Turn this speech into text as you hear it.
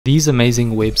These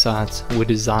amazing websites were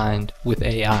designed with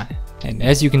AI, and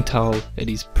as you can tell, it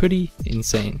is pretty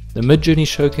insane. The MidJourney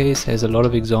showcase has a lot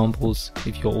of examples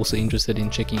if you're also interested in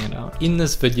checking it out. In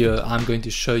this video, I'm going to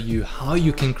show you how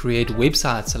you can create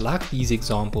websites like these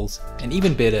examples, and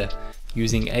even better,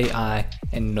 using AI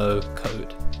and no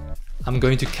code. I'm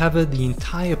going to cover the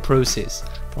entire process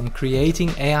from creating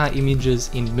AI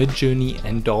images in MidJourney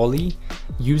and DALL-E,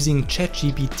 using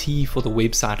ChatGPT for the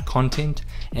website content,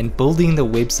 and building the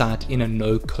website in a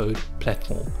no-code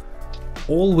platform,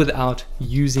 all without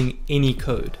using any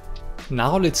code.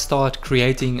 Now let's start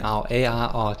creating our AI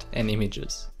art and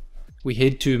images. We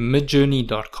head to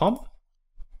midjourney.com,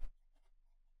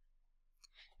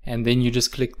 and then you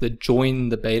just click the join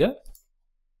the beta,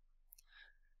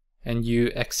 and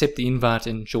you accept the invite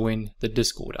and join the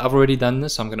Discord. I've already done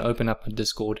this, so I'm going to open up a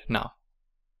Discord now.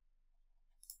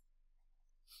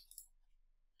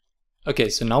 Okay,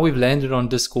 so now we've landed on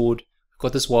Discord, we've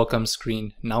got this welcome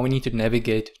screen. Now we need to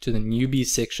navigate to the newbies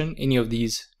section, any of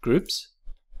these groups.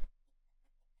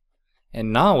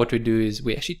 And now what we do is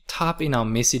we actually type in our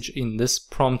message in this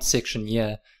prompt section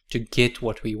here to get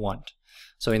what we want.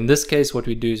 So in this case, what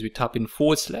we do is we type in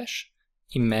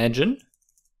 /imagine,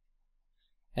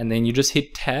 and then you just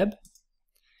hit tab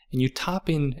and you type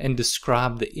in and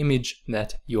describe the image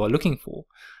that you are looking for.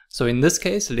 So in this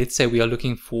case, let's say we are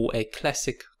looking for a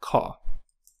classic car.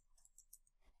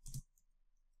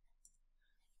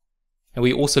 And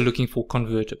we're also looking for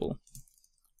convertible.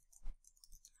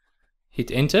 Hit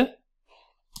enter.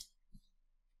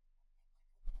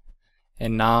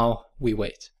 And now we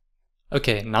wait.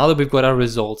 Okay, now that we've got our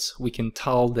results, we can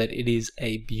tell that it is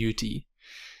a beauty.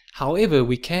 However,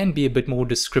 we can be a bit more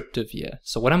descriptive here.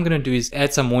 So what I'm going to do is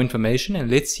add some more information, and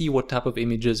let's see what type of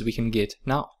images we can get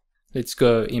now. Let's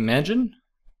go imagine,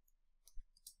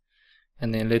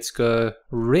 and then let's go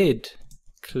red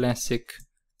classic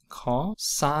car,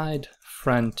 side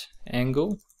front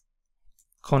angle,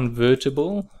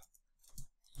 convertible,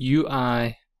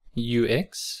 UI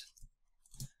UX,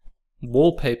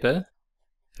 wallpaper.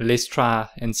 Let's try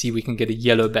and see if we can get a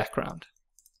yellow background.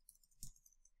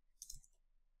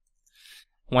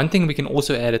 One thing we can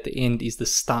also add at the end is the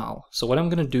style. So what I'm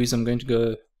going to do is I'm going to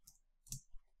go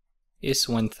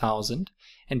S1000,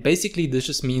 and basically this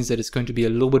just means that it's going to be a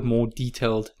little bit more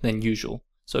detailed than usual.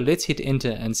 So let's hit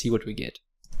enter and see what we get.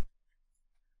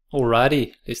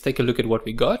 Alrighty, let's take a look at what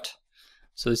we got.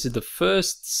 So this is the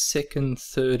first, second,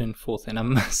 third, and fourth, and I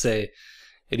must say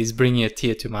it is bringing a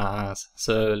tear to my eyes.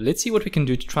 So let's see what we can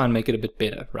do to try and make it a bit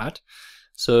better, right?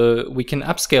 So we can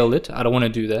upscale it. I don't want to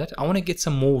do that. I want to get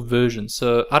some more versions.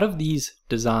 So out of these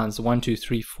designs, 1, 2,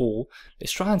 3, 4,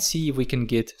 let's try and see if we can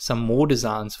get some more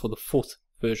designs for the 4th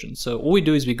version. So all we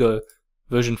do is we go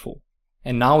version 4.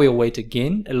 And now we'll wait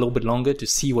again a little bit longer to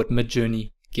see what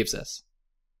MidJourney gives us.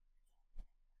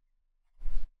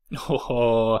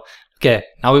 Oh, okay,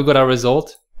 now we've got our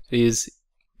result. It is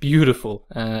beautiful,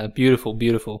 beautiful,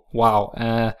 beautiful.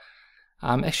 Wow.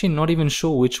 I'm actually not even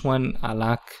sure which one I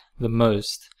like the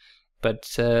most, but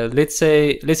let's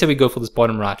say we go for this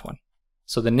bottom right one.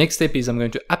 So the next step is I'm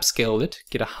going to upscale it,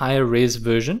 get a higher res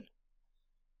version,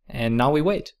 and now we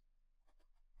wait.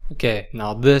 Okay,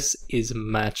 now this is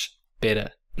much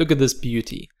better. Look at this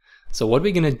beauty. So what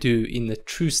we're going to do in the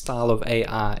true style of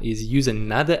AI is use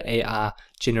another AI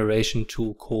generation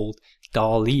tool called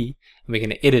DALL-E, and we're going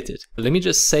to edit it. Let me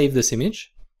just save this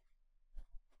image.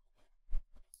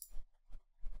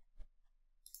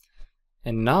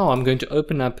 And now I'm going to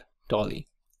open up DALL-E.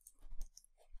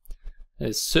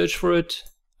 Let's search for it,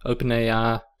 open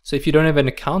AI. So if you don't have an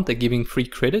account, they're giving free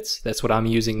credits. That's what I'm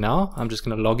using now. I'm just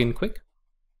going to log in quick.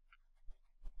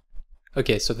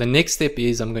 Okay, so the next step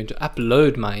is I'm going to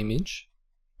upload my image.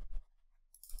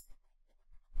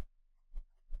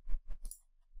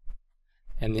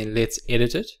 And then let's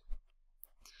edit it.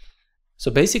 So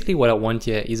basically what I want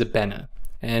here is a banner.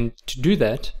 And to do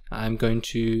that, I'm going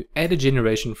to add a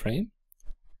generation frame,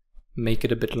 make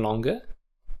it a bit longer,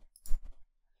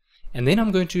 and then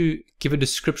I'm going to give a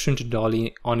description to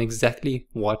DALL-E on exactly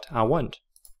what I want.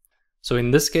 So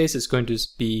in this case, it's going to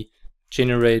be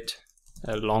generate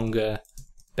a longer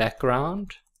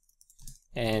background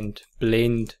and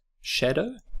blend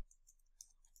shadow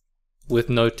with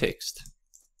no text.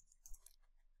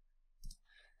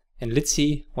 And let's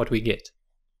see what we get.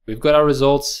 We've got our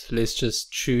results. Let's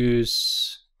just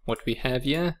choose what we have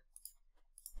here.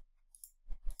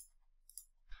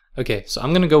 Okay, so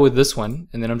I'm going to go with this one,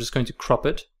 and then I'm just going to crop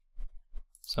it.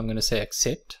 So I'm going to say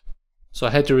accept. So I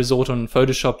had to resort on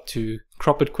Photoshop to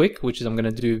crop it quick, which is I'm going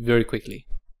to do very quickly.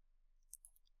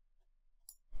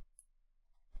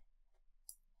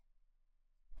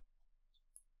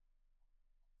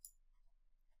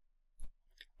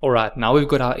 Alright, now we've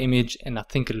got our image and I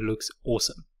think it looks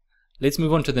awesome. Let's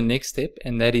move on to the next step,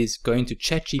 and that is going to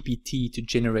ChatGPT to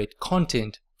generate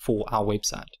content for our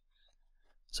website.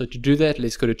 So to do that,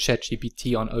 let's go to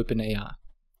ChatGPT on OpenAI.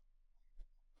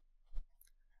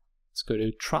 Let's go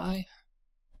to try.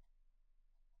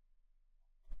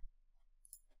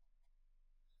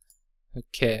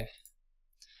 Okay.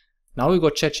 Now we've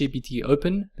got ChatGPT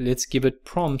open. Let's give it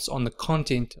prompts on the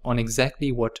content on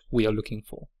exactly what we are looking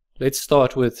for. Let's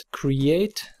start with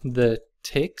create the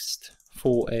text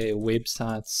for a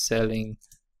website selling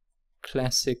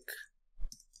classic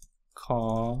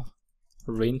car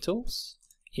rentals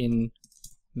in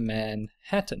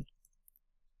Manhattan.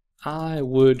 I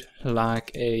would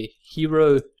like a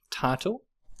hero title,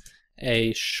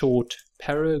 a short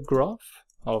paragraph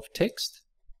of text,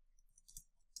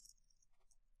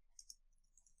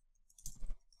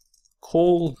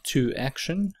 call to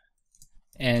action,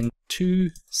 and 2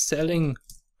 selling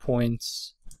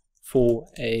points for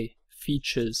a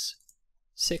features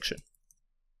section.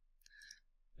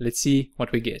 Let's see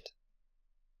what we get.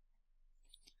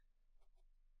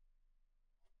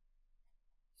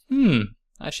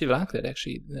 I actually like that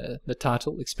actually. The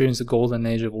title, Experience the Golden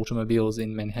Age of Automobiles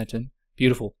in Manhattan.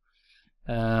 Beautiful.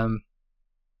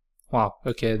 Wow,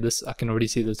 okay, this I can already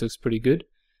see this looks pretty good.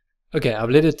 Okay, I've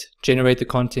let it generate the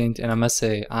content and I must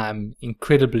say I'm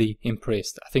incredibly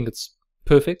impressed. I think it's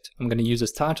perfect. I'm going to use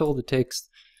this title, the text,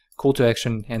 call to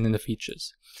action, and then the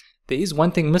features. There is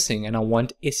one thing missing and I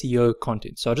want SEO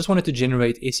content. So I just wanted to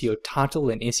generate SEO title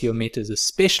and SEO metas,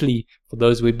 especially for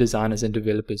those web designers and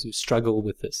developers who struggle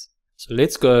with this. So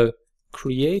let's go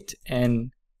create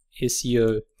an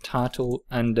SEO title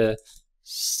under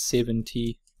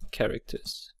 70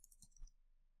 characters.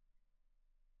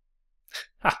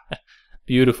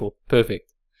 Beautiful,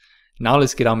 perfect. Now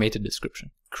let's get our meta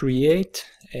description. Create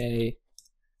an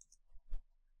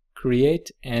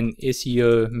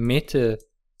SEO meta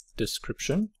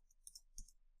description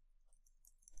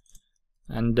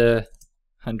under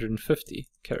 150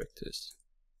 characters.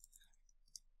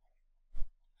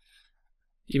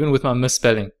 Even with my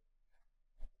misspelling,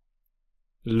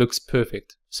 it looks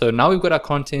perfect. So now we've got our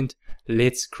content.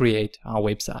 Let's create our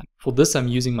website. For this, I'm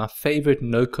using my favorite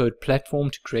NoCode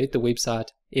platform to create the website,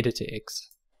 EditorX.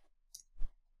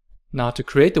 Now to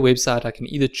create the website, I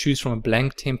can either choose from a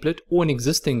blank template or an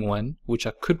existing one, which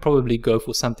I could probably go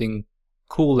for something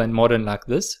cool and modern like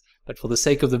this. But for the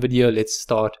sake of the video, let's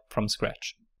start from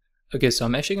scratch. Okay, so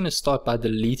I'm actually going to start by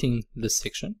deleting this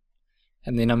section,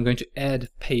 and then I'm going to add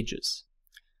pages.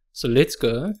 So let's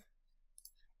go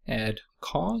add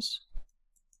cars.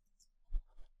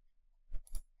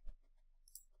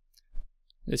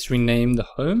 Let's rename the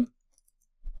home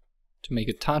to make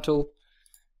it title,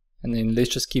 and then let's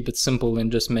just keep it simple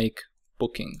and just make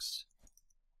bookings.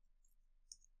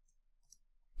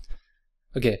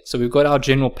 Okay, so we've got our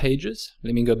general pages.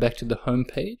 Let me go back to the home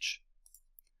page.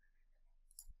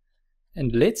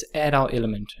 And let's add our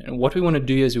element. And what we want to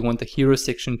do is we want the hero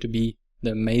section to be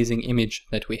the amazing image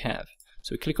that we have.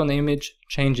 So we click on the image,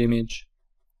 change image.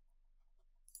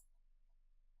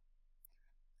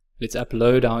 Let's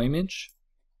upload our image.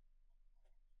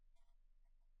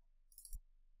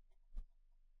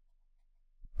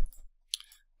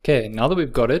 Okay, now that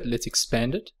we've got it, let's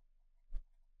expand it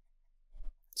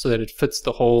so that it fits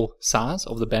the whole size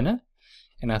of the banner.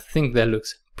 And I think that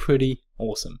looks pretty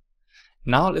awesome.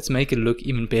 Now let's make it look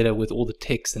even better with all the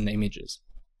text and the images.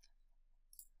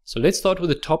 So let's start with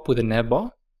the top with a navbar.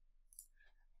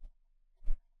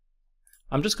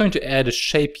 I'm just going to add a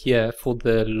shape here for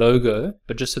the logo,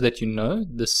 but just so that you know,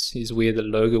 this is where the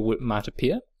logo might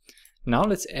appear. Now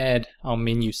let's add our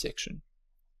menu section.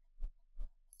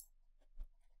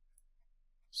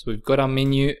 So we've got our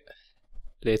menu.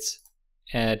 Let's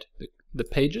add the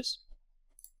pages.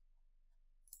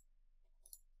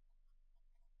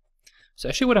 So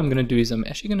actually what I'm going to do is I'm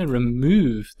actually going to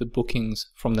remove the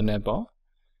bookings from the navbar.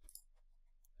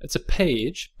 It's a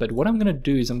page, but what I'm going to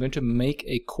do is I'm going to make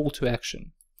a call to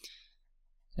action.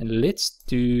 And let's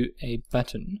do a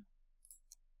button.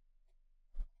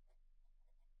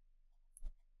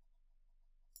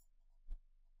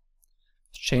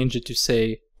 Change it to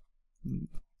say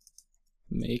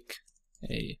make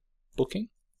a booking.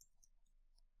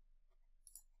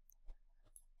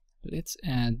 Let's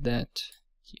add that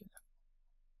here.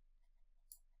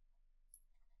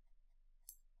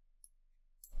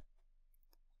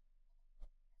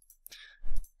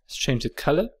 Let's change the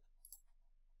color.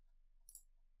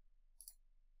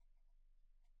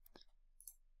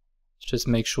 Let's just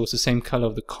make sure it's the same color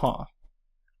of the car.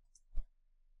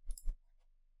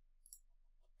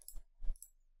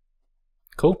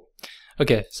 Cool.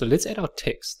 Okay, so let's add our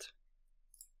text.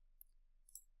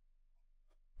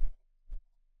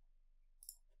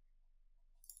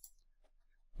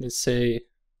 Let's say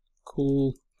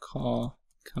cool car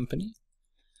company,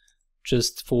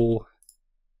 just for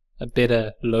a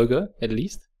better logo at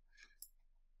least.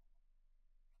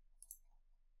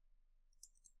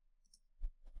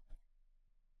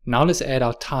 Now let's add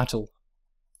our title.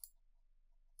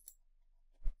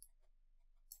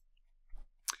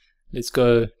 Let's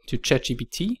go to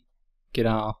ChatGPT, get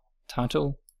our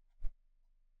title.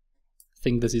 I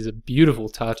think this is a beautiful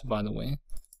title, by the way.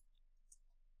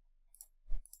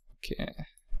 Okay,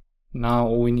 now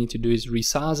all we need to do is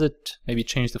resize it, maybe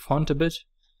change the font a bit.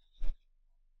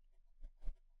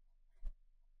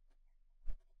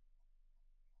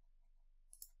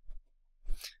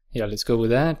 Yeah, let's go with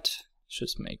that. Let's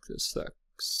just make this like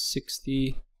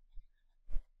 60,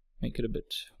 make it a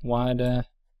bit wider.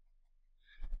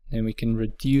 Then we can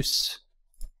reduce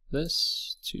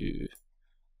this to,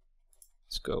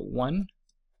 let's go 1.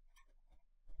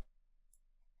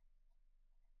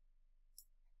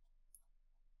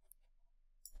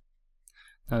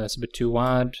 Now that's a bit too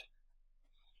wide.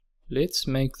 Let's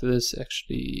make this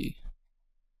actually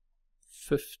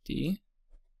 50.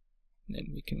 Then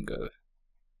we can go,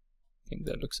 I think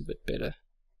that looks a bit better.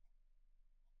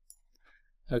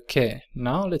 Okay,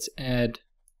 now let's add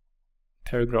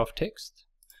paragraph text.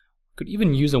 Could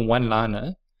even use a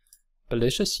one-liner, but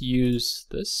let's just use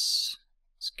this.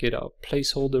 Let's get our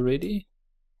placeholder ready.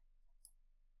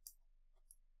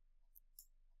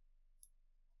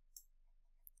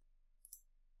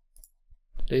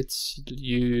 Let's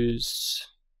use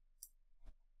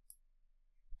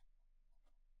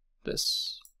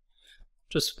this.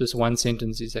 Just this one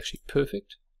sentence is actually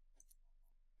perfect.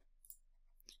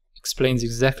 Explains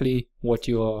exactly what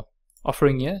you are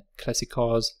offering here, classic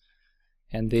cars.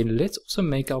 And then let's also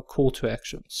make our call to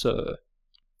action. So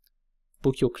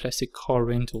book your classic car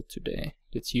rental today.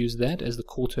 Let's use that as the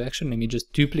call to action. Let me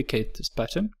just duplicate this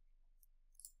button.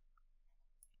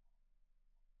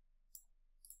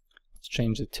 Let's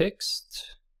change the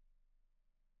text.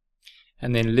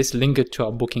 And then let's link it to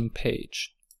our booking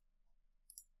page.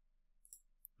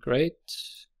 Great.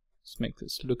 Let's make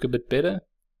this look a bit better.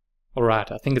 Alright,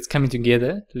 I think it's coming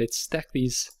together. Let's stack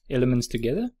these elements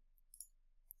together,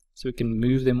 so we can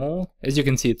move them all. As you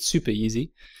can see, it's super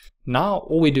easy. Now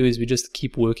all we do is we just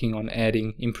keep working on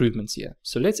adding improvements here.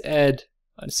 So let's add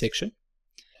a section.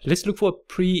 Let's look for a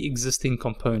pre-existing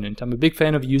component. I'm a big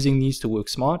fan of using these to work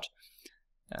smart.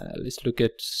 Let's look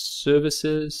at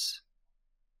services.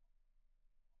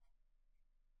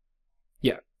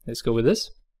 Yeah, let's go with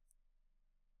this.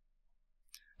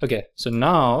 Okay, so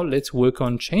now let's work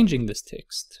on changing this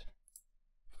text.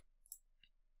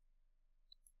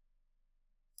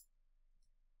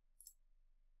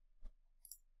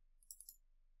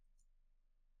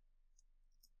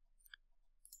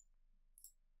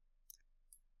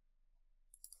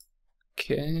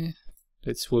 Okay,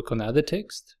 let's work on the other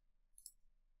text.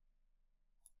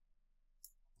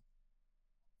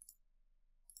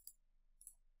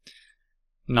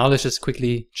 Now let's just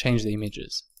quickly change the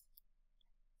images.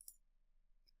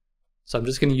 So I'm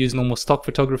just going to use normal stock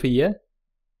photography here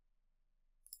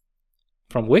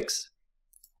from Wix.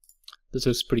 This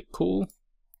looks pretty cool.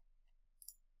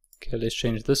 Okay, let's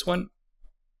change this one.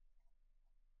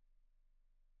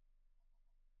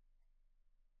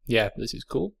 Yeah, this is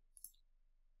cool.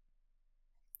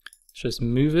 Let's just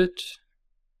move it.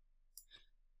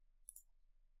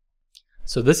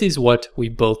 So this is what we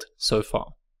built so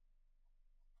far.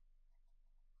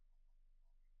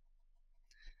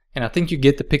 And I think you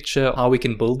get the picture how we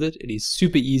can build it. It is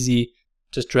super easy.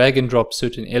 Just drag and drop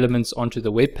certain elements onto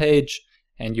the web page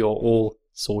and you're all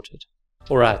sorted.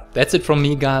 Alright, that's it from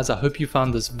me guys. I hope you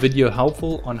found this video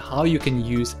helpful on how you can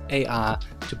use AI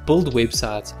to build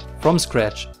websites from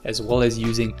scratch as well as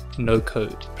using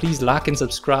NoCode. Please like and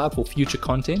subscribe for future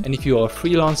content. And if you are a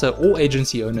freelancer or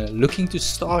agency owner looking to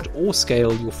start or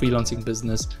scale your freelancing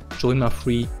business, join my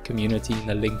free community in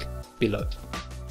the link below.